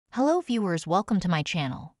Hello viewers, welcome to my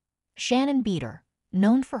channel. Shannon Beador,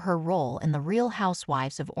 known for her role in The Real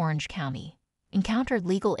Housewives of Orange County, encountered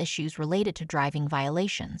legal issues related to driving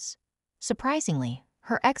violations. Surprisingly,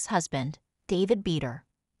 her ex-husband, David Beador,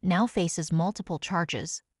 now faces multiple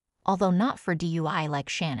charges, although not for DUI like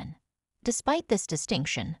Shannon. Despite this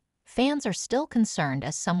distinction, fans are still concerned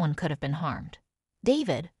as someone could have been harmed.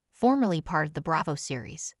 David, formerly part of the Bravo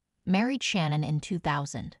series, married Shannon in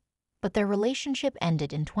 2000. But their relationship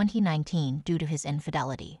ended in 2019 due to his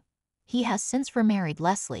infidelity. He has since remarried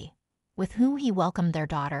Leslie, with whom he welcomed their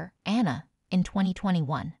daughter, Anna, in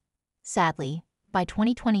 2021. Sadly, by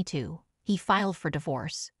 2022, he filed for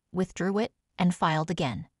divorce, withdrew it, and filed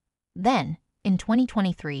again. Then, in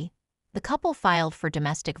 2023, the couple filed for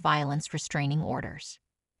domestic violence restraining orders.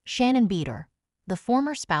 Shannon Beador, the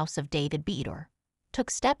former spouse of David Beador, took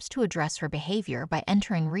steps to address her behavior by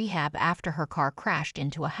entering rehab after her car crashed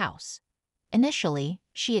into a house. Initially,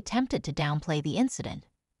 she attempted to downplay the incident,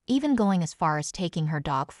 even going as far as taking her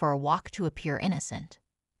dog for a walk to appear innocent.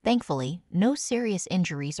 Thankfully, no serious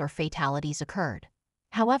injuries or fatalities occurred.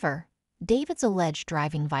 However, David's alleged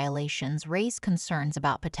driving violations raised concerns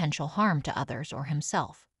about potential harm to others or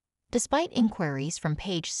himself. Despite inquiries from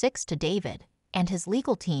Page 6 to David and his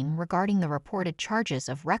legal team regarding the reported charges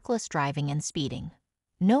of reckless driving and speeding,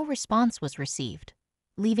 no response was received,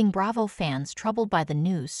 leaving Bravo fans troubled by the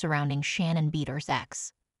news surrounding Shannon Beador's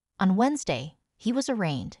ex. On Wednesday, he was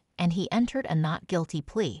arraigned and he entered a not guilty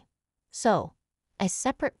plea. So, a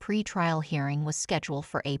separate pre-trial hearing was scheduled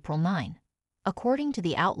for April 9. According to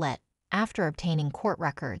the outlet, after obtaining court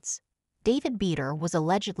records, David Beador was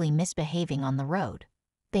allegedly misbehaving on the road.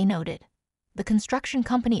 They noted, the construction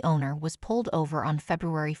company owner was pulled over on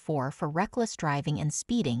February 4 for reckless driving and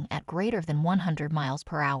speeding at greater than 100 miles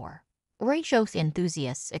per hour. RHOC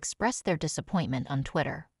enthusiasts expressed their disappointment on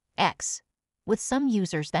Twitter, X, with some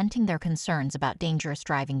users venting their concerns about dangerous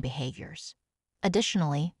driving behaviors.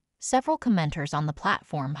 Additionally, several commenters on the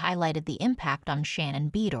platform highlighted the impact on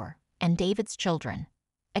Shannon Beador and David's children,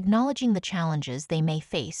 acknowledging the challenges they may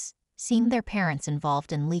face seeing their parents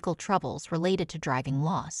involved in legal troubles related to driving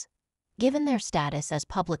laws. Given their status as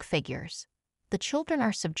public figures, the children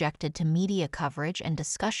are subjected to media coverage and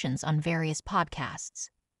discussions on various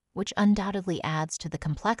podcasts, which undoubtedly adds to the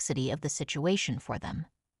complexity of the situation for them.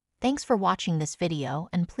 Thanks for watching this video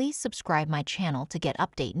and please subscribe my channel to get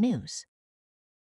update news.